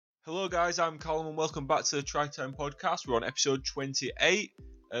Hello guys, I'm Callum and welcome back to the Tri-Time Podcast. We're on episode 28.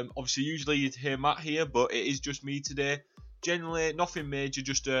 Obviously usually you'd hear Matt here, but it is just me today. Generally nothing major,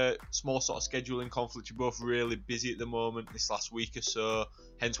 just a small sort of scheduling conflict. We're both really busy at the moment this last week or so,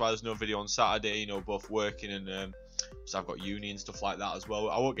 hence why there's no video on Saturday, both working and so I've got uni and stuff like that as well.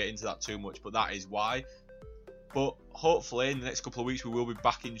 I won't get into that too much, but that is why. But hopefully in the next couple of weeks we will be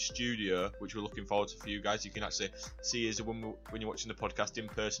back in studio, which we're looking forward to for you guys. You can actually see us when you're watching the podcast in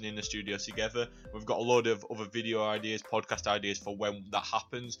person in the studio together. We've got a load of other video ideas, podcast ideas for when that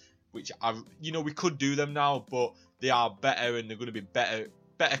happens, which we could do them now, but they are better and they're going to be better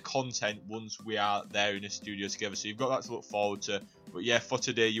content once we are there in the studio together. So you've got that to look forward to. But yeah, for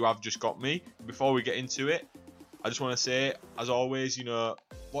today you have just got me. Before we get into it, I just want to say, as always, if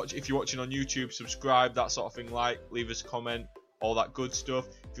you're watching on YouTube, subscribe, that sort of thing, leave us a comment, all that good stuff.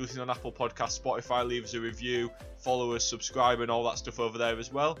 If you're listening on Apple Podcasts, Spotify, leave us a review, follow us, subscribe, and all that stuff over there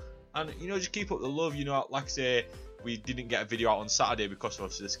as well. And, just keep up the love. Like I say, we didn't get a video out on Saturday because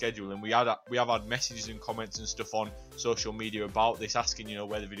of the schedule, and we have had messages and comments and stuff on social media about this, asking,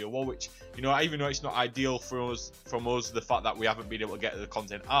 where the video was, which, even though it's not ideal from us, the fact that we haven't been able to get the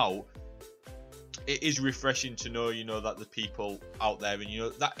content out, it is refreshing to know, that the people out there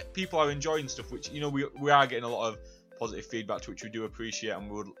and, that people are enjoying stuff, which, we are getting a lot of positive feedback, which we do appreciate and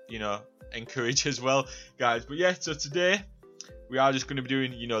we would, encourage as well, guys. But yeah, so today we are just going to be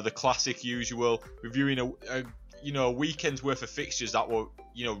doing, the classic usual, reviewing a weekend's worth of fixtures that were,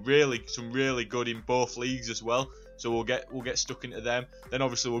 really good in both leagues as well. So we'll get stuck into them. Then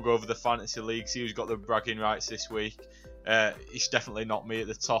obviously we'll go over the fantasy league, see who's got the bragging rights this week. It's definitely not me at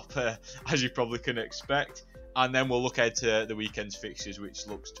the top, as you probably can expect. And then we'll look ahead to the weekend's fixtures, which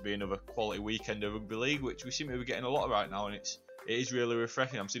looks to be another quality weekend of rugby league, which we seem to be getting a lot of right now, and it is really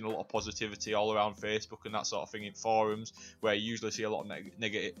refreshing. I'm seeing a lot of positivity all around Facebook and that sort of thing in forums, where you usually see a lot of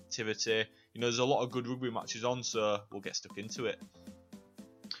negativity. There's a lot of good rugby matches on, so we'll get stuck into it.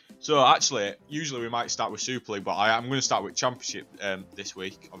 So actually, usually we might start with Super League, but I'm going to start with Championship this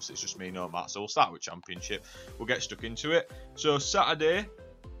week. Obviously it's just me, no Matt, so we'll start with Championship. We'll get stuck into it. So Saturday,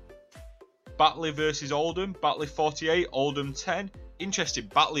 Batley versus Oldham. Batley 48, Oldham 10. Interesting,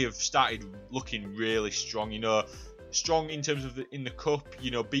 Batley have started looking really strong. Strong in terms of in the cup.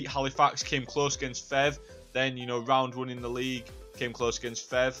 Beat Halifax, came close against Fev. Then round one in the league, came close against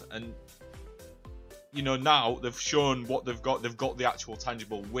Fev, and now they've shown what they've got. They've got the actual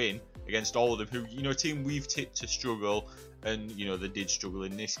tangible win against Oldham, who, a team we've tipped to struggle, and, they did struggle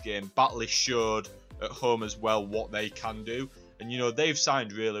in this game. Batley showed at home as well what they can do, and, they've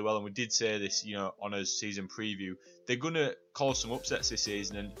signed really well, and we did say this, on a season preview. They're going to cause some upsets this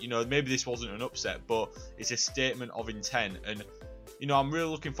season, and, maybe this wasn't an upset, but it's a statement of intent, and, I'm really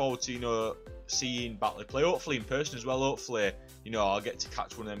looking forward to, seeing Batley play, hopefully in person as well. Hopefully, I'll get to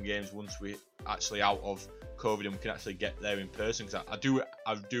catch one of them games once we're actually out of COVID and we can actually get there in person, because I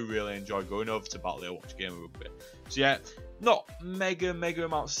do really enjoy going over to Batley and watch a game of rugby. So yeah, not mega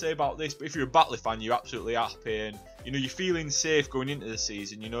amount to say about this, but if you're a Batley fan, you're absolutely happy and you're feeling safe going into the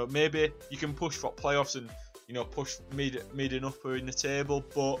season. Maybe you can push for playoffs and push mid and upper in the table,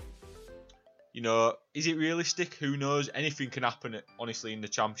 but is it realistic? Who knows? Anything can happen, honestly, in the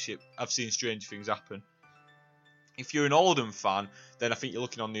Championship. I've seen strange things happen. If you're an Oldham fan, then I think you're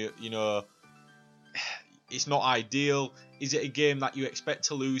looking on the, it's not ideal. Is it a game that you expect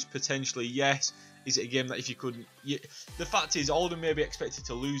to lose? Potentially, yes. Is it a game that if you couldn't... The fact is, Oldham may be expected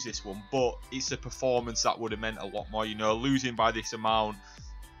to lose this one, but it's a performance that would have meant a lot more. Losing by this amount,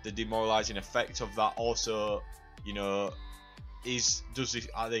 the demoralising effect of that also,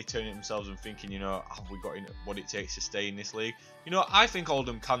 are they turning themselves and thinking, have we got what it takes to stay in this league? I think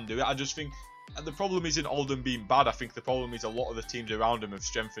Oldham can do it. I just think the problem isn't Oldham being bad. I think the problem is a lot of the teams around them have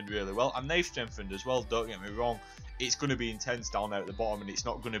strengthened really well, and they've strengthened as well, don't get me wrong. It's going to be intense down there at the bottom, and it's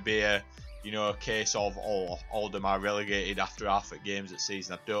not going to be a case of, Oldham are relegated after half at games at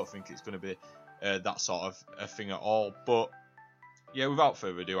season. I don't think it's going to be that sort of a thing at all. But yeah, without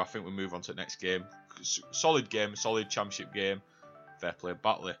further ado, I think we move on to the next game. Solid game, solid Championship game. Fair play,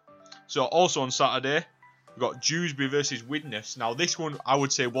 Batley. So also on Saturday, we've got Dewsbury versus Widnes. Now this one I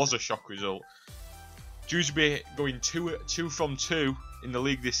would say was a shock result. Dewsbury going 2 from 2 in the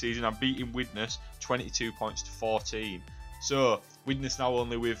league this season and beating Widnes 22 points to 14. So Widnes now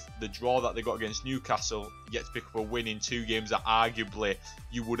only with the draw that they got against Newcastle, yet to pick up a win in 2 games that arguably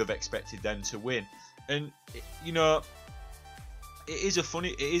you would have expected them to win. And it is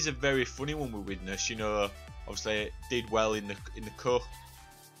a very funny one with Widnes. Obviously did well in the cup,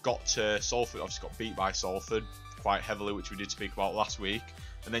 got to Salford, obviously got beat by Salford quite heavily, which we did speak about last week.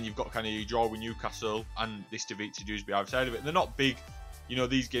 And then you've got kind of your draw with Newcastle and this defeat to Dewsbury outside of it. And they're not big, You know,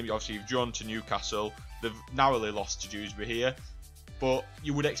 these games obviously you've drawn to Newcastle, they've narrowly lost to Dewsbury here, but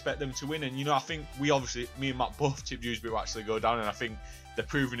you would expect them to win. And you know, I think me and Matt both tipped Dewsbury will actually go down, and I think they're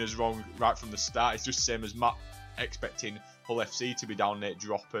proving us wrong right from the start. It's just the same as Matt expecting Hull FC to be down 8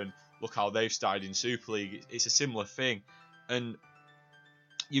 drop, and look how they've started in Super League. It's a similar thing, and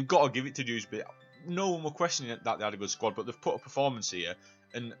you've got to give it to Dewsbury. No one were questioning that they had a good squad, but they've put a performance here,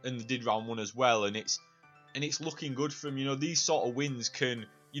 and they did round 1 as well, and it's looking good for them. You know, these sort of wins can,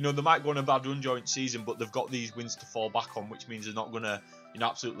 you know, they might go on a bad run during season, but they've got these wins to fall back on, which means they're not going to, you know,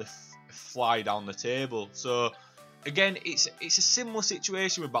 absolutely fly down the table. So again, it's a similar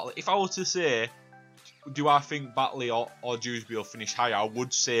situation with Batley. If I were to say, do I think Batley or Dewsbury will finish higher, I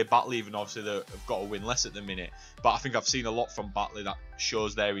would say Batley, even obviously they've got to win less at the minute. But I think I've seen a lot from Batley that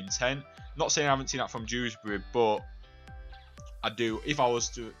shows their intent. Not saying I haven't seen that from Dewsbury, but I do. If I was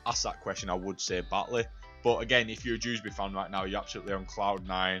to ask that question, I would say Batley. But again, if you're a Dewsbury fan right now, you're absolutely on cloud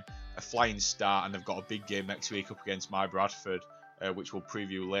 9, a flying start, and they've got a big game next week up against my Bradford, which we'll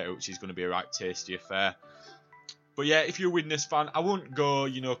preview later, which is going to be a right tasty affair. But yeah, if you're a Widnes fan, I wouldn't go,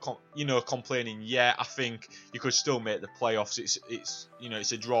 complaining. Yeah, I think you could still make the playoffs.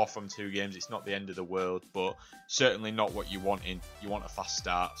 It's a draw from 2 games. It's not the end of the world, but certainly not what you want. You want a fast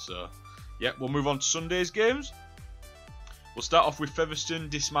start. So yeah, we'll move on to Sunday's games. We'll start off with Featherstone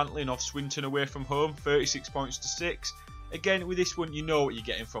dismantling off Swinton away from home, 36 points to 6. Again, with this one, you know what you're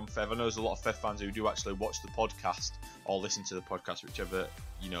getting from Fev. I know there's a lot of Fev fans who do actually watch the podcast or listen to the podcast, whichever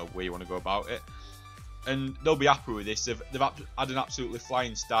way you want to go about it. And they'll be happy with this. They've had an absolutely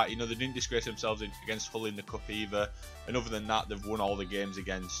flying start. You know, they didn't disgrace themselves against Hull in the cup either. And other than that, they've won all the games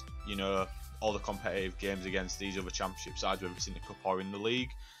against, all the competitive games against these other championship sides, whether it's in the cup or in the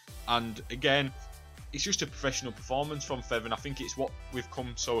league. And again, it's just a professional performance from Fev, and I think it's what we've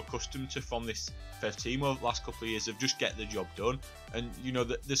come so accustomed to from this Fev team over the last couple of years of just get the job done. And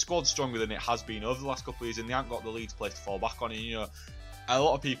the squad's stronger than it has been over the last couple of years, and they haven't got the Leeds players to fall back on. And a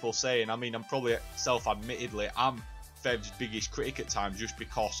lot of people saying, I'm probably self-admittedly, I'm Fev's biggest critic at times just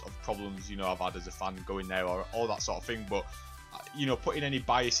because of problems I've had as a fan going there or all that sort of thing. But putting any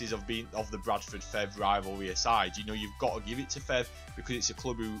biases of the Bradford Fev rivalry aside, you've got to give it to Fev because it's a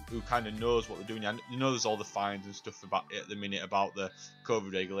club who kind of knows what they're doing. And there's all the fines and stuff about it at the minute about the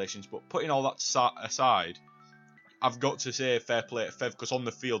COVID regulations, but putting all that aside, I've got to say fair play to Fev because on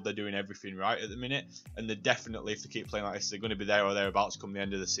the field they're doing everything right at the minute, and they're definitely, if they keep playing like this, they're going to be there or thereabouts come the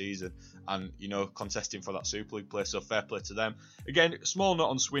end of the season and contesting for that Super League place. So fair play to them. Again, small note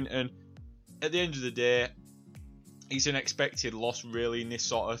on Swinton. At the end of the day, it's an expected loss really in this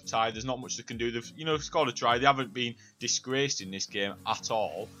sort of tie. There's not much they can do. They've scored a try. They haven't been disgraced in this game at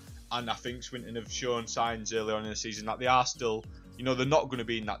all, and I think Swinton have shown signs early on in the season that they are still. They're not going to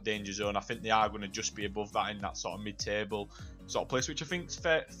be in that danger zone. I think they are going to just be above that in that sort of mid-table sort of place, which I think is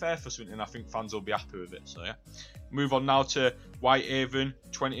fair for Swinton. I think fans will be happy with it. So yeah, move on now to Whitehaven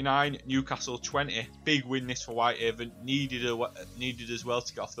 29, Newcastle 20. Big win this for Whitehaven. Needed as well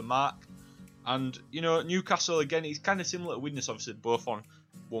to get off the mark. And Newcastle again, it's kind of similar to Widnes, obviously both on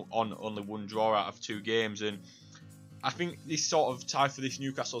only one draw out of 2 games, and I think this sort of tie for this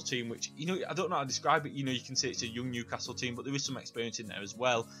Newcastle team, which I don't know how to describe it. You can say it's a young Newcastle team, but there is some experience in there as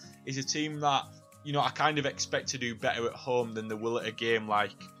well. Is a team that I kind of expect to do better at home than they will at a game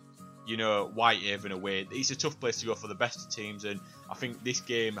like Whitehaven away. It's a tough place to go for the best of teams, and I think this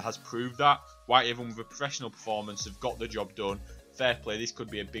game has proved that. Whitehaven with a professional performance have got the job done. Fair play. This could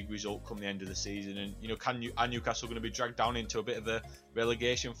be a big result come the end of the season, and are Newcastle going to be dragged down into a bit of a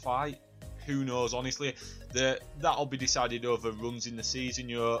relegation fight? Who knows, honestly. That'll be decided over runs in the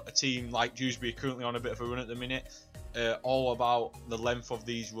season. A team like Dewsbury currently on a bit of a run at the minute. All about the length of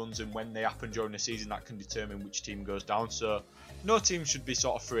these runs and when they happen during the season, that can determine which team goes down. So no team should be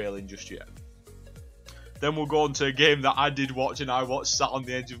sort of frailing just yet. Then we'll go on to a game that I did watch, and I watched sat on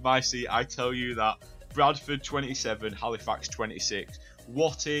the edge of my seat. I tell you that. Bradford 27, Halifax 26.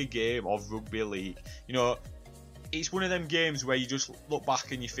 What a game of rugby league. It's one of them games where you just look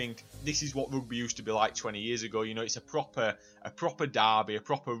back and you think, this is what rugby used to be like 20 years ago. It's a proper derby, a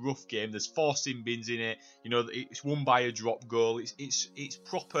proper rough game. There's 4 sin bins in it. It's won by a drop goal. It's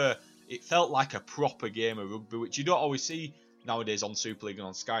proper. It felt like a proper game of rugby, which you don't always see nowadays on Super League and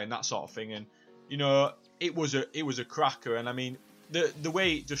on Sky and that sort of thing. And it was a cracker. And I mean, the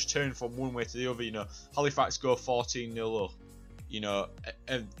way it just turned from one way to the other. Halifax go 14-0 up.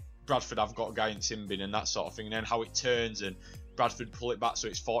 And Bradford have got a guy in sin bin and that sort of thing, and then how it turns and Bradford pull it back so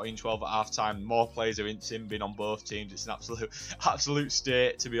it's 14-12 at half time. More players are in sin bin on both teams. It's an absolute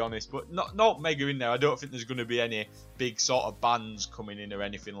state, to be honest, but not mega in there. I don't think there's going to be any big sort of bans coming in or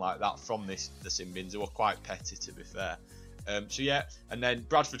anything like that from the sin bins. They were quite petty, to be fair. So yeah, and then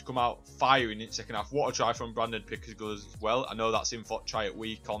Bradford come out firing in the second half. What a try from Brandon Pickersgill as well. I know that's in for try it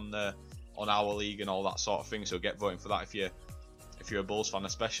week on our league and all that sort of thing. So get voting for that if you're a Bulls fan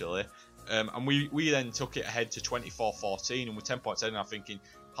especially. And we then took it ahead to 24-14, and with 10 points ahead, and I'm thinking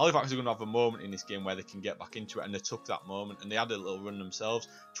Halifax are going to have a moment in this game where they can get back into it, and they took that moment, and they had a little run themselves.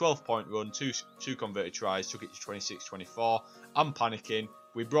 12-point run, two converted tries, took it to 26-24. I'm panicking.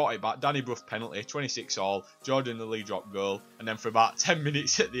 We brought it back. Danny Bruff penalty, 26-all. Jordan the lead drop goal, and then for about 10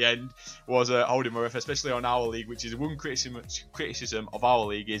 minutes at the end was holding my ref, especially on our league, which is one criticism of our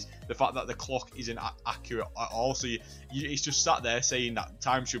league is the fact that the clock isn't accurate at all. So it's just sat there saying that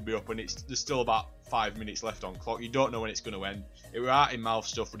time should be up, and there's still about 5 minutes left on clock. You don't know when it's going to end. It were out in mouth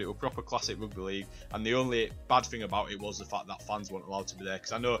stuff, but it was proper classic rugby league. And the only bad thing about it was the fact that fans weren't allowed to be there,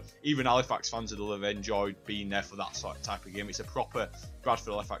 because I know even Halifax fans will have enjoyed being there for that sort of type of game. It's a proper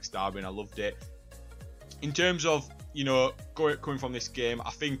Bradford Halifax derby, and I loved it. In terms of coming from this game,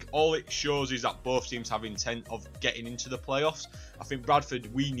 I think all it shows is that both teams have intent of getting into the playoffs. I think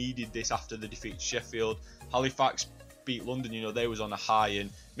Bradford, we needed this after the defeat to Sheffield. Halifax beat London, they was on a high, and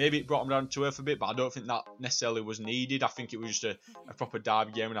maybe it brought them down to earth a bit, but I don't think that necessarily was needed. I think it was just a proper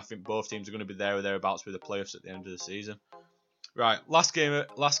derby game, and I think both teams are going to be there or thereabouts with the playoffs at the end of the season. Right, last game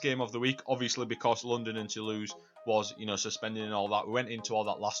of the week, obviously because London and Toulouse was suspended and all that. We went into all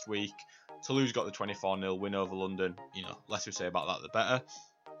that last week. Toulouse got the 24-0 win over London. Less we say about that, the better.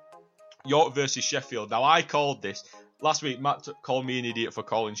 York versus Sheffield. Now, I called this last week. Matt called me an idiot for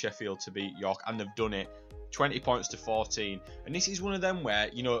calling Sheffield to beat York, and they've done it. 20 points to 14, and this is one of them where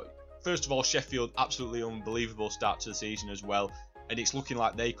first of all, Sheffield absolutely unbelievable start to the season as well, and it's looking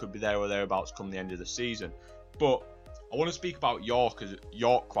like they could be there or thereabouts come the end of the season. But I want to speak about York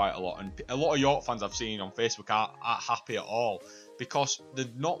quite a lot, and a lot of York fans I've seen on Facebook aren't happy at all because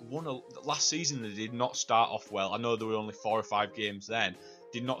they've not won last season. They did not start off well. I know there were only 4 or 5 games then.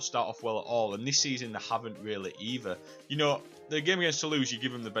 Did not start off well at all, and this season they haven't really either. The game against Toulouse, you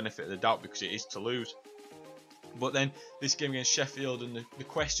give them the benefit of the doubt because it is Toulouse. But then this game against Sheffield, and the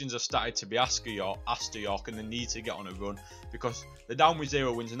questions have started to be asked to York, and they need to get on a run because they're down with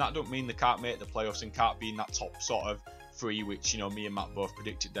 0 wins, and that don't mean they can't make the playoffs and can't be in that top sort of 3, which me and Matt both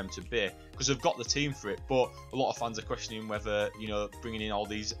predicted them to be, because they've got the team for it. But a lot of fans are questioning whether bringing in all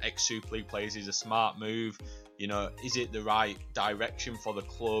these ex-Super League players is a smart move. Is it the right direction for the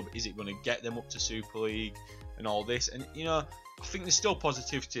club? Is it going to get them up to Super League and all this? And I think there's still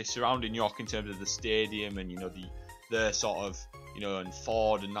positivity surrounding York in terms of the stadium and the sort of and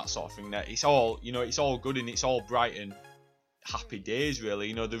Ford and that sort of thing. There, it's all it's all good and it's all bright and happy days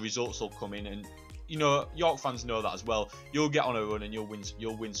really. The results will come in, and York fans know that as well. You'll get on a run and you'll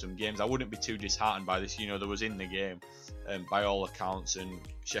win some games. I wouldn't be too disheartened by this. There was in the game by all accounts, and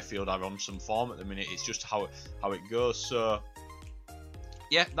Sheffield are on some form at the minute. It's just how it goes. So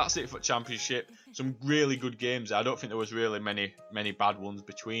yeah, that's it for Championship. Some really good games. I don't think there was really many bad ones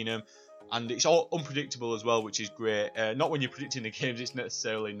between them, and it's all unpredictable as well, which is great. Not when you're predicting the games, it's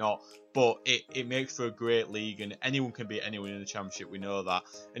necessarily not, but it makes for a great league, and anyone can beat anyone in the Championship. We know that,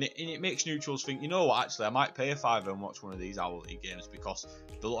 and it makes neutrals think, what, actually I might pay a £5 and watch one of these Our League games because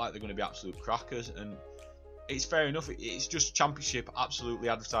they look like they're going to be absolute crackers, and it's fair enough. It's just Championship absolutely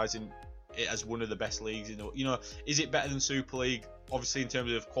advertising it as one of the best leagues. Is it better than Super League? Obviously, in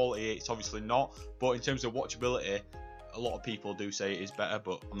terms of quality, it's obviously not. But in terms of watchability, a lot of people do say it is better.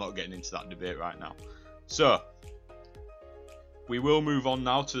 But I'm not getting into that debate right now. So we will move on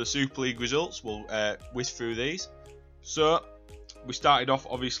now to the Super League results. We'll whiz through these. So we started off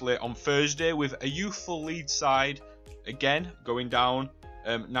obviously on Thursday with a youthful Leeds side again going down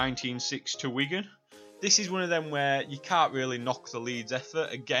 19-6 to Wigan. This is one of them where you can't really knock the Leeds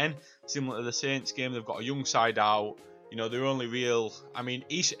effort. Again, similar to the Saints game, they've got a young side out. They're only real. I mean,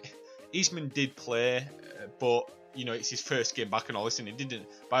 Eastman did play, but it's his first game back and all. Listen,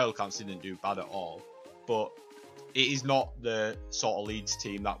 by all accounts, didn't do bad at all. But it is not the sort of Leeds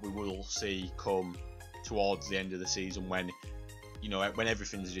team that we will see come towards the end of the season when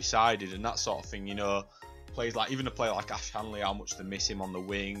everything's decided and that sort of thing. Players like even a player like Ash Hanley, how much they miss him on the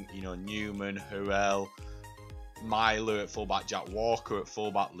wing. Newman, Hurrell, Myler at fullback, Jack Walker at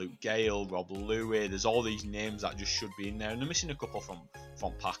fullback, Luke Gale, Rob Louis. There's all these names that just should be in there, and they're missing a couple from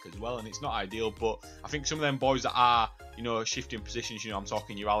Pack as well, and it's not ideal. But I think some of them boys that are shifting positions. I'm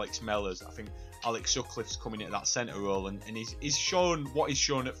talking your Alex Mellors. I think Alex Sutcliffe's coming into that centre role, and he's shown what he's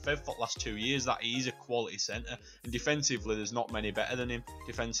shown at Fev for the last 2 years, that he's a quality centre, and defensively there's not many better than him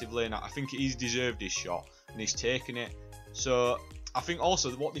defensively, and I think he's deserved his shot and he's taken it. So I think also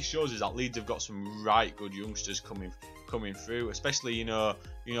what this shows is that Leeds have got some right good youngsters coming coming through. Especially,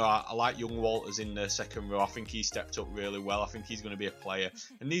 I like young Walters in the second row. I think he stepped up really well. I think he's going to be a player.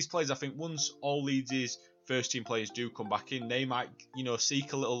 And these players, I think once all Leeds' first team players do come back in, they might,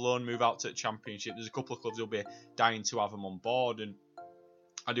 seek a little loan move out to the Championship. There's a couple of clubs who'll be dying to have them on board, and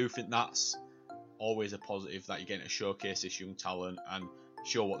I do think that's always a positive, that you're getting to showcase this young talent and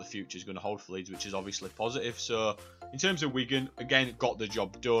show what the future is going to hold for Leeds, which is obviously positive. So in terms of Wigan, again, got the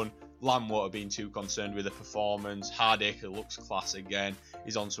job done. Lamb won't have been too concerned with the performance. Hardacre looks class again.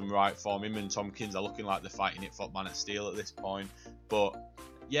 He's on some right form. Him and Tompkins are looking like they're fighting it for Man at Steel at this point. But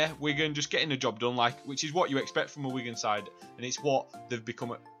yeah, Wigan just getting the job done, which is what you expect from a Wigan side, and it's what they've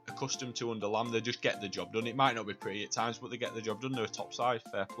become accustomed to under Lamb. They just get the job done. It might not be pretty at times, but they get the job done. They're a top side.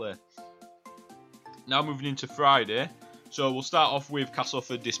 Fair play. Now moving into Friday. So we'll start off with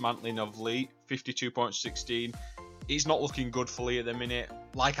Castleford dismantling of Lee, 52 points 16. It's not looking good for Lee at the minute.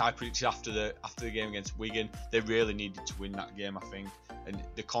 Like I predicted after the game against Wigan, they really needed to win that game, I think. And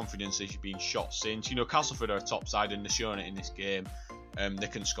the confidence has been shot since. Castleford are a top side and they're showing it in this game. They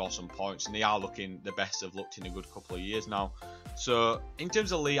can score some points and they are looking the best they've looked in a good couple of years now. So in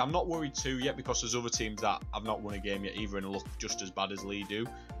terms of Lee, I'm not worried too yet, because there's other teams that have not won a game yet either and look just as bad as Lee do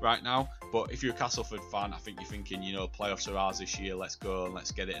right now. But if you're a Castleford fan, I think you're thinking, playoffs are ours this year, let's go and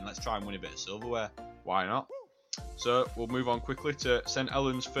let's get it and let's try and win a bit of silverware. Why not? So we'll move on quickly to St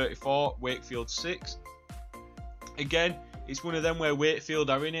Helens 34, Wakefield 6. Again, it's one of them where Wakefield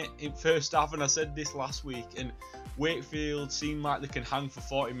are in it in first half, and I said this last week, and Wakefield seem like they can hang for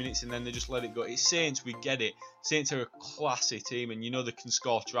 40 minutes and then they just let it go. It's Saints, we get it. Saints are a classy team, and they can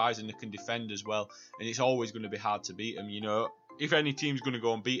score tries and they can defend as well, and it's always going to be hard to beat them. If any team's going to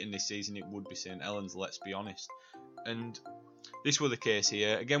go unbeaten this season, it would be St Helens, let's be honest. And this was the case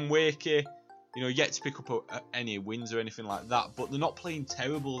here. Again, Wakey, yet to pick up any wins or anything like that, but they're not playing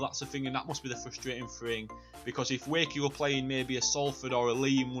terrible, that's the thing, and that must be the frustrating thing, because if Wakey were playing maybe a Salford or a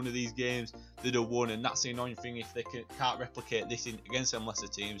Lee in one of these games, they'd have won, and that's the annoying thing. If they can't replicate this against them lesser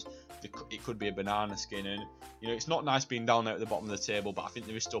teams, it could be a banana skin, and it's not nice being down there at the bottom of the table, but I think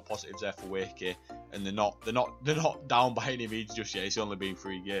there is still positives there for Wakey, and they're not down by any means just yet. It's only been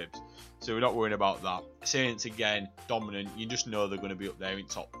 3 games, so we're not worrying about that. Saints again, dominant. You just know they're going to be up there in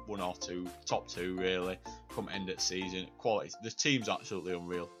top 1 or 2, top 2 really, come end of season. Quality, the team's absolutely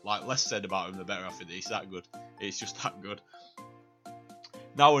unreal. Like less said about them, the better. I think it's that good. It's just that good.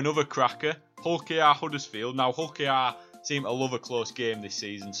 Now another cracker, Hull KR Huddersfield. Now Hull KR seem to love a close game this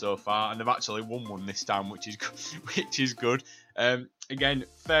season so far, and they've actually won one this time, which is good. Again,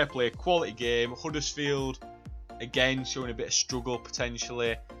 fair play, quality game. Huddersfield again showing a bit of struggle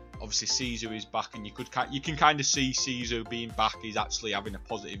potentially. Obviously Caesar is back, and you can kind of see Caesar being back is actually having a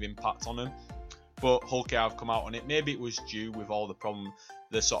positive impact on him. But Hull KR have come out on it. Maybe it was due with all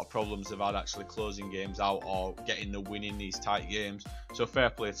the sort of problems they've had actually closing games out or getting the win in these tight games. So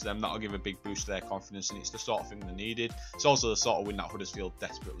fair play to them. That'll give a big boost to their confidence, and it's the sort of thing they needed. It's also the sort of win that Huddersfield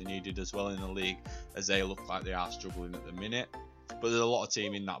desperately needed as well in the league, as they look like they are struggling at the minute. But there's a lot of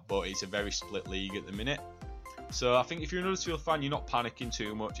team in that boat. It's a very split league at the minute. So I think if you're an Huddersfield fan, you're not panicking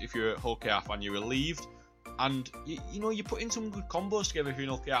too much. If you're a Hull KR fan, you're relieved. And you're putting some good combos together if you're an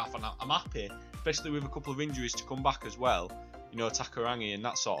Hull KR fan. I'm happy, especially with a couple of injuries to come back as well. Takarangi and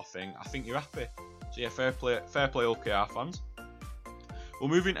that sort of thing. I think you're happy. So yeah, fair play Hull KR fans. We'll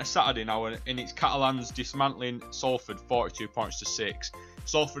move into Saturday now, and it's Catalans dismantling Salford 42 points to 6.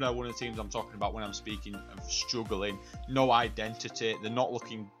 Salford are one of the teams I'm talking about when I'm speaking of struggling. No identity. They're not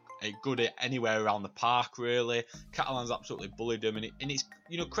looking good at anywhere around the park really. Catalan's absolutely bullied them, and it's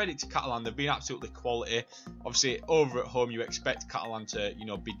credit to Catalan. They've been absolutely quality. Obviously over at home you expect Catalan to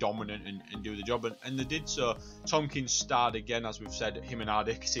be dominant and do the job, and they did so. Tompkins starred again, as we've said. Him and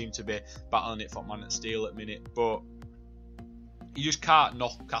Hardick seem to be battling it for Man at Steel at the minute, but you just can't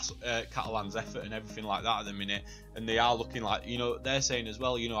knock Catalan's effort and everything like that at the minute, and they are looking like, they're saying as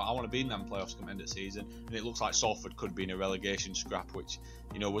well, I want to be in them playoffs come end of season, and it looks like Salford could be in a relegation scrap, which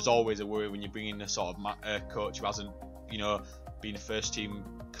was always a worry when you bring in a sort of coach who hasn't been a first team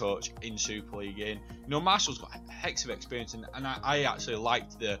coach in Super League in. Marshall's got heaps of experience, and I actually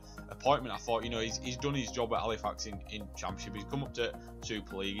liked the appointment. I thought he's done his job at Halifax in Championship. He's come up to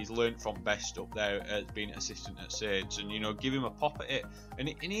Super League. He's learnt from Best up there as being assistant at Saints, and give him a pop at it. And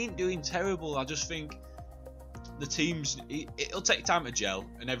he ain't doing terrible. I just think the teams, it'll take time to gel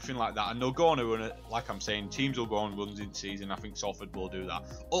and everything like that, and they'll go on a run. Like I'm saying, teams will go on runs in season. I think Salford will do that.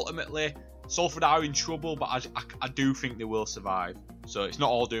 Ultimately, Salford are in trouble, but I do think they will survive. So it's not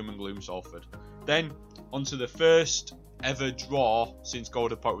all doom and gloom, Salford. Then onto the first ever draw since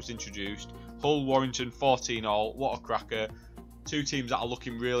Golden Pot was introduced. Hull Warrington 14-all. What a cracker. two teams that are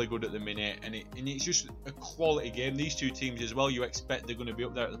looking really good at the minute, and it's just a quality game. These two teams as well, you expect they're going to be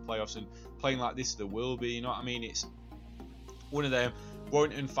up there at the playoffs, and playing like this they will be, you know what I mean? It's one of them,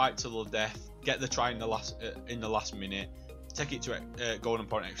 Warrington fight to the death, get the try in the last minute, take it to golden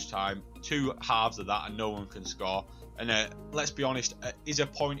point extra time, 2 halves of that and no one can score. And let's be honest, is a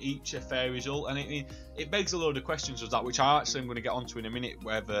point each a fair result? And it begs a load of questions of that, which I actually am going to get onto in a minute,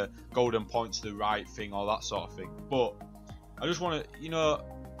 whether golden point's the right thing or that sort of thing. But I just want to,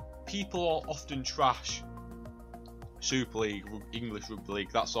 people often trash Super League, English Rugby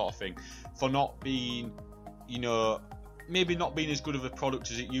League, that sort of thing, for not being, maybe not being as good of a product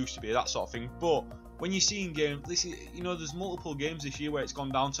as it used to be, that sort of thing. But when you're seeing games, there's multiple games this year where it's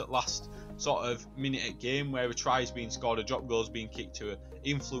gone down to the last sort of minute at game, where a try is being scored, a drop goal is being kicked to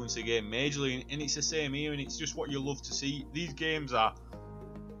influence the game majorly, and it's the same here, and it's just what you love to see. These games are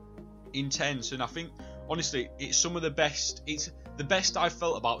intense, and I think honestly it's some of the best. It's the best I've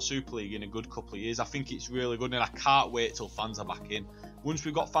felt about Super League in a good couple of years. I think it's really good, and I can't wait till fans are back in. Once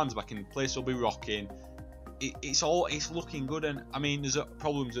we've got fans back in, the place will be rocking. It's looking good, and I mean there's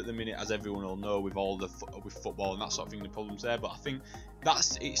problems at the minute, as everyone will know, with all with football and that sort of thing, the problems there. But I think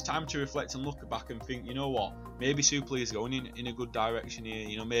it's time to reflect and look back and think, you know what, maybe Super League is going in a good direction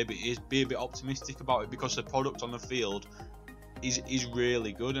here. Maybe be a bit optimistic about it, because the product on the field is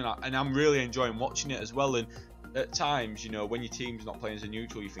really good, and I'm really enjoying watching it as well. And at times, when your team's not playing as a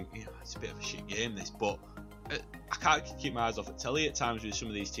neutral, you think, it's a bit of a shit game this, but I can't keep my eyes off at telly at times with some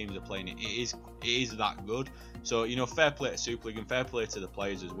of these teams are playing it. It is that good. So, fair play to Super League and fair play to the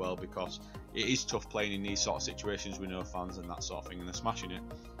players as well, because it is tough playing in these sort of situations with no fans and that sort of thing, and they're smashing it.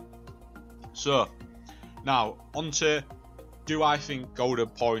 So, now, on to, do I think golden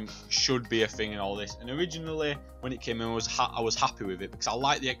point should be a thing in all this? And originally, when it came in, I was happy with it, because I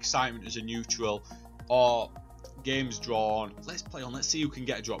like the excitement as a neutral, or games drawn, let's play on, let's see who can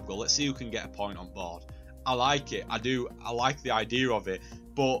get a drop goal, let's see who can get a point on board. I like it, I like the idea of it,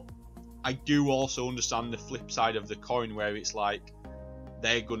 but I do also understand the flip side of the coin, where it's like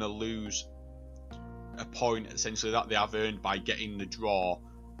they're going to lose a point essentially that they have earned by getting the draw.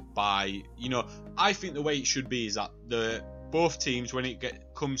 I think the way it should be is that both teams, when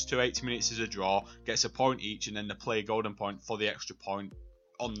it comes to 80 minutes as a draw, gets a point each, and then they play a golden point for the extra point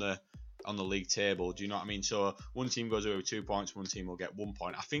on the league table. Do you know what I mean? So one team goes away with 2 points, one team will get 1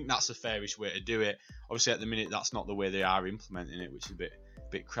 point. I think that's the fairest way to do it. Obviously at the minute that's not the way they are implementing it, which is a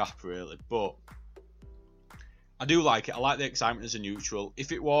bit crap really, but I do like it. I like the excitement as a neutral.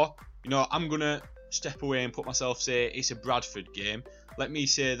 If it were, I'm gonna step away and put myself, say it's a Bradford game, let me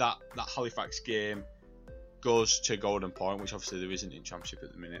say that Halifax game goes to golden point, which obviously there isn't in Championship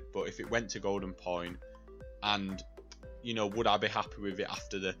at the minute, but if it went to golden point, and would I be happy with it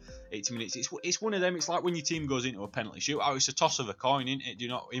after the 80 minutes? It's one of them. It's like when your team goes into a penalty shootout. It's a toss of a coin, isn't it?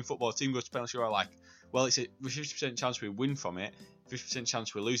 In football, a team goes to penalty shootout, well, it's a 50% chance we win from it, 50%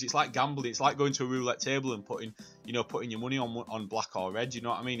 chance we lose. It's like gambling. It's like going to a roulette table and putting your money on black or red. You know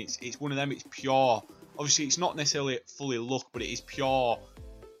what I mean? It's one of them. It's pure. Obviously, it's not necessarily fully luck, but it is pure.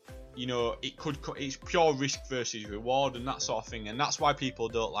 It's pure risk versus reward and that sort of thing, and that's why people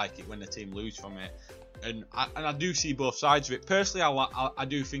don't like it when the team lose from it. And I do see both sides of it. Personally, I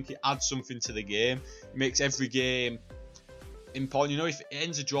do think it adds something to the game. It makes every game important. If it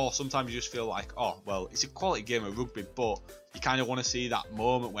ends a draw, sometimes you just feel like, oh, well, it's a quality game of rugby, but you kind of want to see that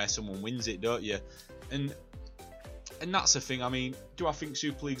moment where someone wins it, don't you? And that's the thing. I mean, do I think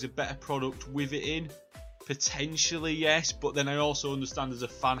Super League's a better product with it in? Potentially, yes. But then I also understand as a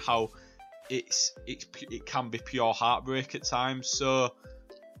fan how it can be pure heartbreak at times. So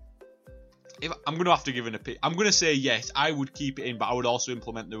if I'm going to have to give an opinion, I'm going to say yes, I would keep it in, but I would also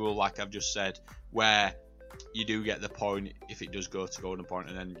implement the rule like I've just said, where you do get the point if it does go to golden point,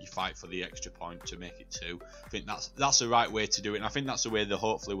 and then you fight for the extra point to make it 2. I think that's the right way to do it, and I think that's the way they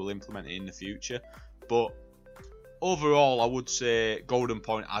hopefully will implement it in the future. But overall, I would say golden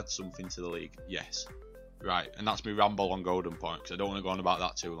point adds something to the league, yes. Right, and that's me ramble on golden point, because I don't want to go on about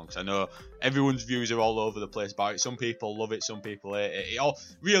that too long, because I know everyone's views are all over the place about it. Some people love it, some people hate it.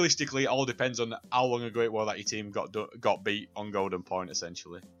 Realistically, it all depends on how long ago it was that your team got beat on golden point,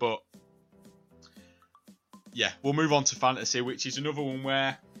 essentially. But yeah, we'll move on to fantasy, which is another one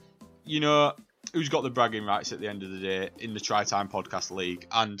where, who's got the bragging rights at the end of the day in the Try Time Podcast League.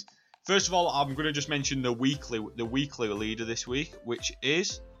 And first of all, I'm going to just mention the weekly leader this week, which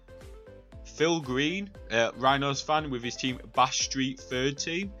is Phil Green, Rhinos fan, with his team Bash Street third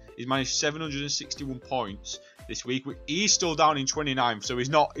team. He's managed 761 points this week. He's still down in 29th, so he's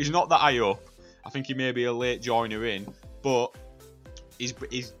not that high up. I think he may be a late joiner in, but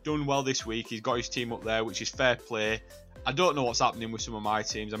he's done well this week. He's got his team up there, which is fair play. I don't know what's happening with some of my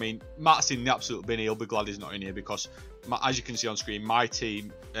teams. I mean, Matt's in the absolute bin. He'll be glad he's not in here because, as you can see on screen, my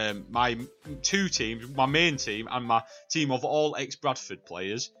team, my two teams, my main team and my team of all ex-Bradford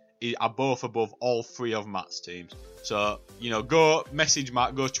players are both above all three of Matt's teams. So, go message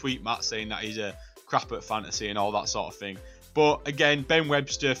Matt, go tweet Matt saying that he's a crap at fantasy and all that sort of thing. But again, Ben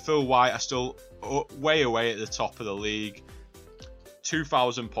Webster, Phil White are still way away at the top of the league.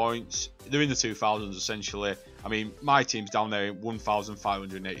 2,000 points. They're in the 2,000s essentially. I mean, my team's down there in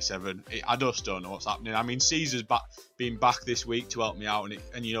 1,587. I just don't know what's happening. I mean, Caesar's been back this week to help me out, and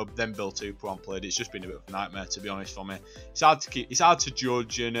then Bill Tupou on played. It's just been a bit of a nightmare, to be honest, for me. It's hard to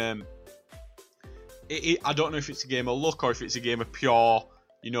judge, and I don't know if it's a game of luck or if it's a game of pure,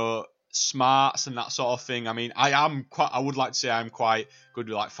 smarts and that sort of thing. I mean, I would like to say I'm quite good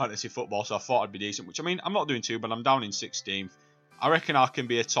with like fantasy football, so I thought I'd be decent. Which I mean, I'm not doing too, but I'm down in 16th. I reckon I can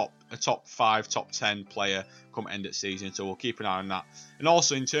be a top 5, top 10 player come end of season, so we'll keep an eye on that. And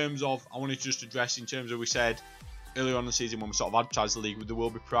also in terms of, I want to just address in terms of, we said earlier on in the season when we sort of advertised the league with the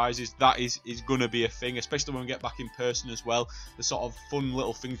will be prizes, that is going to be a thing, especially when we get back in person as well. The sort of fun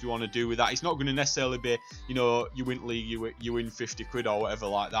little things we want to do with that. It's not going to necessarily be, you win league, you win 50 quid or whatever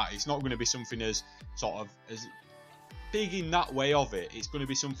like that. It's not going to be something as sort of as big in that way of it. It's going to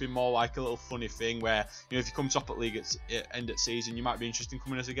be something more like a little funny thing where, if you come top at league at end of season, you might be interested in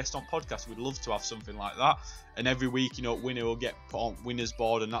coming as a guest on podcast. We'd love to have something like that. And every week, winner will get put on winners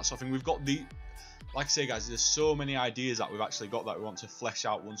board and that sort of thing. We've got like I say, guys, there's so many ideas that we've actually got that we want to flesh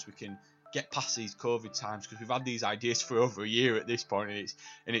out once we can get past these COVID times, because we've had these ideas for over a year at this point,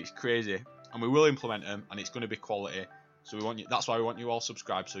 and it's crazy. And we will implement them, and it's going to be quality. So we want you. That's why we want you all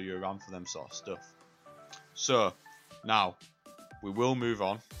subscribed, so you're around for them sort of stuff. So now, we will move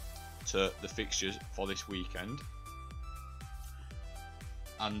on to the fixtures for this weekend.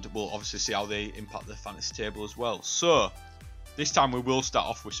 And we'll obviously see how they impact the fantasy table as well. So, this time we will start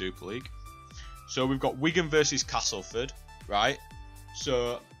off with Super League. So, we've got Wigan versus Castleford, right?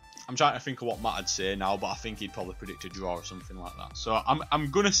 So, I'm trying to think of what Matt would say now, but I think he'd probably predict a draw or something like that. So, I'm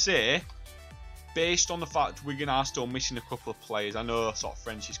going to say, based on the fact Wigan are still missing a couple of players, I know sort of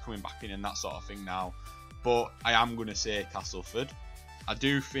French is coming back in and that sort of thing now, but I am going to say Castleford. I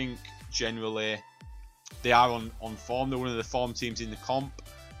do think generally they are on form. They're one of the form teams in the comp.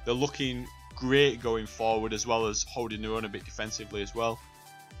 They're looking great going forward, as well as holding their own a bit defensively as well.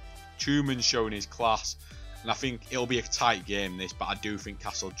 Truman's showing his class, and I think it'll be a tight game this, but I do think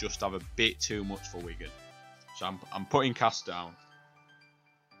Castle just have a bit too much for Wigan. So I'm putting Cast down.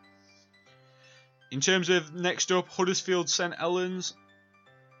 In terms of next up, Huddersfield St Helens.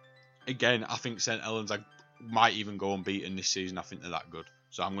 Again, I think St Helens might even go unbeaten this season. I think they're that good.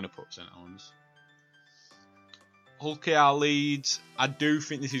 So I'm going to put St Helens. Hull KR Leeds. I do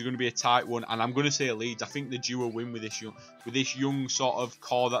think this is going to be a tight one, and I'm going to say Leeds. I think they're due a win with this young sort of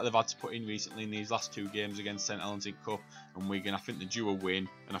core that they've had to put in recently in these last two games against St Helens in Cup and Wigan. I think they're due a win,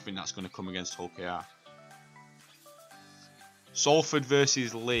 and I think that's going to come against Hull KR. Salford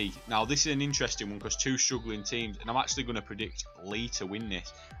versus Lee. Now, this is an interesting one because two struggling teams, and I'm actually going to predict Lee to win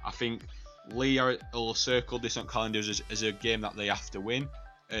this. I think Lee will circle this on calendars as a game that they have to win,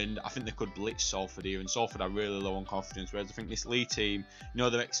 and I think they could blitz Salford here, and Salford are really low on confidence, whereas I think this Lee team,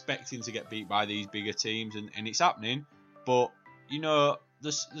 they're expecting to get beat by these bigger teams, and it's happening, but,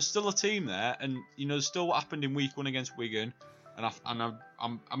 there's still a team there, and, there's still what happened in week 1 against Wigan, and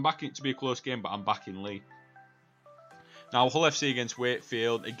I'm backing it to be a close game, but I'm backing Lee. Now, Hull FC against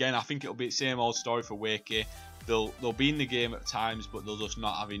Wakefield. Again, I think it'll be the same old story for Wakey. They'll be in the game at times, but they'll just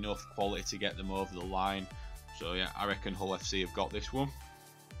not have enough quality to get them over the line. So, yeah, I reckon Hull FC have got this one.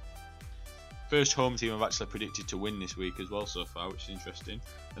 First home team I've actually predicted to win this week as well so far, which is interesting.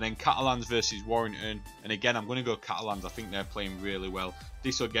 And then Catalans versus Warrington. And again, I'm going to go Catalans. I think they're playing really well.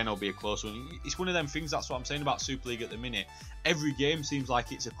 This again will be a close one. It's one of them things, that's what I'm saying about Super League at the minute. Every game seems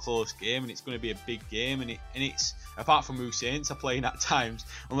like it's a close game and it's going to be a big game. And it's, apart from who Saints are playing at times,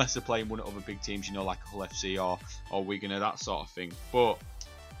 unless they're playing one of other big teams, like Hull FC or Wigan or that sort of thing. But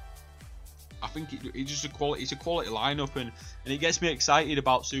I think it's just a quality lineup, and it gets me excited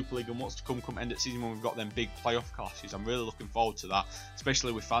about Super League and what's to come end of season when we've got them big playoff clashes. I'm really looking forward to that,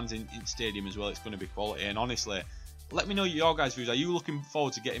 especially with fans in stadium as well. It's going to be quality, and honestly, let me know your guys' views. Are you looking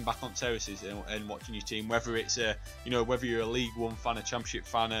forward to getting back on terraces and watching your team? Whether it's whether you're a League One fan, a Championship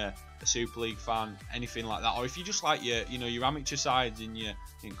fan, a Super League fan, anything like that, or if you just like your amateur sides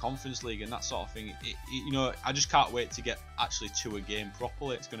in Conference League and that sort of thing. I just can't wait to get actually to a game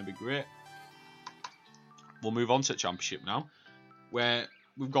properly. It's going to be great. We'll move on to Championship now, where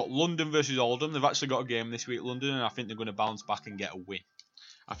we've got London versus Oldham. They've actually got a game this week, London, and I think they're going to bounce back and get a win.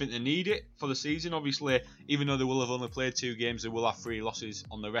 I think they need it for the season. Obviously, even though they will have only played 2 games, they will have 3 losses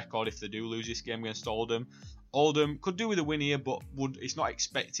on the record if they do lose this game against Oldham. Oldham could do with a win here, but it's not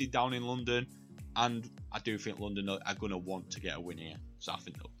expected down in London, and I do think London are going to want to get a win here, so I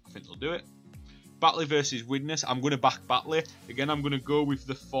think they'll do it. Batley versus Widnes. I'm going to back Batley again. I'm going to go with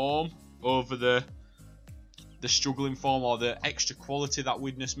the form over the struggling form or the extra quality that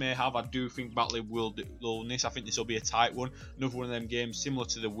Widnes may have. I do think Batley will win this. I think this will be a tight one. Another one of them games similar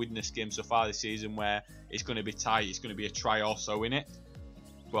to the Widnes game so far this season, where it's going to be tight. It's going to be a try or so in it.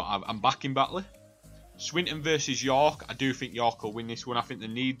 But I'm backing Batley. Swinton versus York. I do think York will win this one. I think they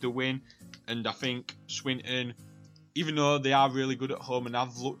need the win, and I think Swinton, even though they are really good at home and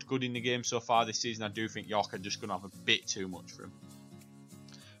have looked good in the game so far this season, I do think York are just going to have a bit too much for them.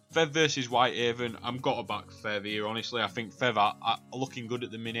 Fev versus Whitehaven. I'm got to back Fev here, honestly. I think Fev are looking good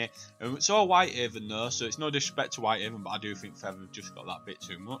at the minute. So are Whitehaven though, so it's no disrespect to Whitehaven, but I do think Fev have just got that bit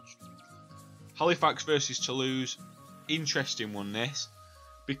too much. Halifax versus Toulouse. Interesting one this,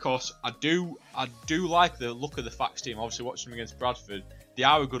 because I do like the look of the Fax team. Obviously watching them against Bradford, they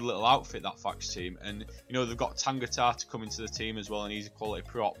are a good little outfit, that Fax team, and you know they've got Tangata to come into the team as well, and he's a quality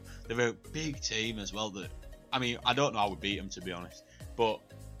prop. They're a big team as well. That, I mean, I don't know how we beat them, to be honest, but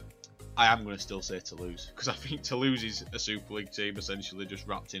I am going to still say Toulouse, because I think Toulouse is a Super League team essentially, just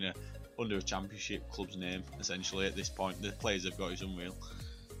wrapped in under a Championship club's name essentially at this point. The players they've got is unreal.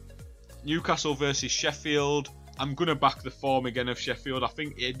 Newcastle versus Sheffield. I'm going to back the form again of Sheffield. I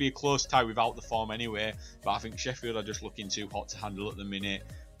think it'd be a close tie without the form anyway, but I think Sheffield are just looking too hot to handle at the minute.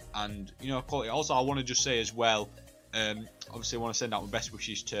 And, you know, quality. Also, I want to just say as well, obviously I want to send out my best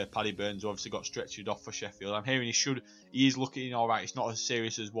wishes to Paddy Burns, who obviously got stretchered off for Sheffield. I'm hearing he is looking alright. It's not as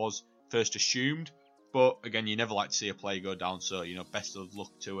serious as was first assumed, but again, you never like to see a player go down, so, you know, best of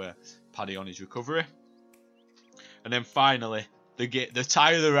luck to Paddy on his recovery. And then finally, the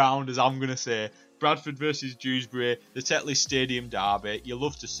tie of the round, as I'm going to say, Bradford versus Dewsbury, the Tetley Stadium derby. You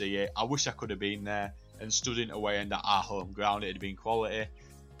love to see it. I wish I could have been there and stood in away end at our home ground. It'd have been quality.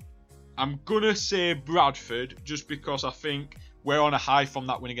 I'm going to say Bradford, just because I think we're on a high from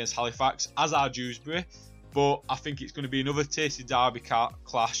that win against Halifax, as are Dewsbury. But I think it's going to be another tasty derby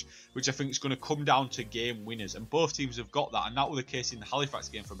clash, which I think is going to come down to game winners. And both teams have got that, and that was the case in the Halifax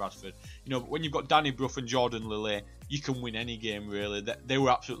game for Bradford. You know, when you've got Danny Brough and Jordan Lilly, you can win any game really. They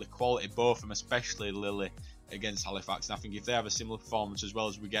were absolutely quality, both of them, especially Lilly against Halifax. And I think if they have a similar performance, as well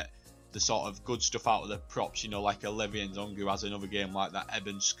as we get the sort of good stuff out of the props, you know, like a Levy Nzongu has another game like that,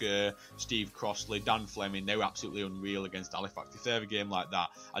 Eben Skur, Steve Crossley, Dan Fleming, they were absolutely unreal against Halifax. If they have a game like that,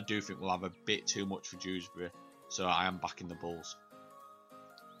 I do think we'll have a bit too much for Dewsbury, so I am backing the Bulls.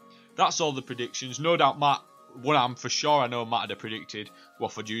 That's all the predictions. No doubt Matt, what I'm for sure I know Matt had predicted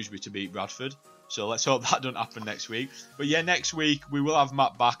was for Dewsbury to beat Bradford, so let's hope that doesn't happen next week. But yeah, next week we will have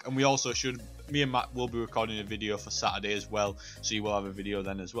Matt back, and we also me and Matt will be recording a video for Saturday as well, so you will have a video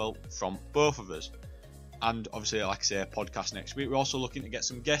then as well from both of us. And obviously, like I say, a podcast next week. We're also looking to get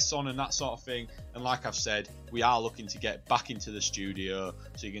some guests on and that sort of thing. And like I've said, we are looking to get back into the studio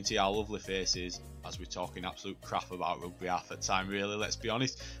so you can see our lovely faces as we're talking absolute crap about rugby half the time, really, let's be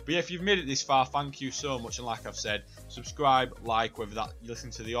honest. But yeah, if you've made it this far, thank you so much. And like I've said, subscribe, like, whether that you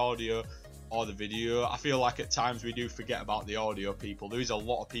listen to the audio or the video. I feel like at times we do forget about the audio people. There is a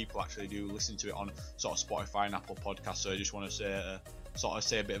lot of people actually do listen to it on sort of Spotify and Apple Podcasts, so I just want to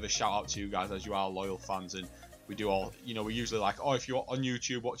say a bit of a shout out to you guys, as you are loyal fans. And we do all, you know, we usually like, oh, if you're on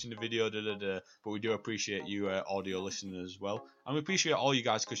YouTube watching the video, but we do appreciate you audio listeners as well, and we appreciate all you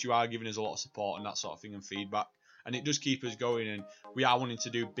guys, because you are giving us a lot of support and that sort of thing and feedback, and it does keep us going, and we are wanting to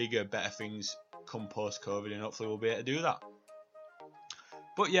do bigger, better things come post COVID, and hopefully we'll be able to do that.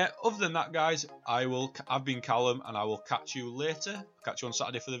 But yeah, other than that, guys, I've been Callum, and I will catch you later. Catch you on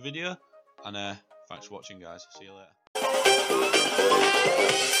Saturday for the video, and thanks for watching, guys. See you later.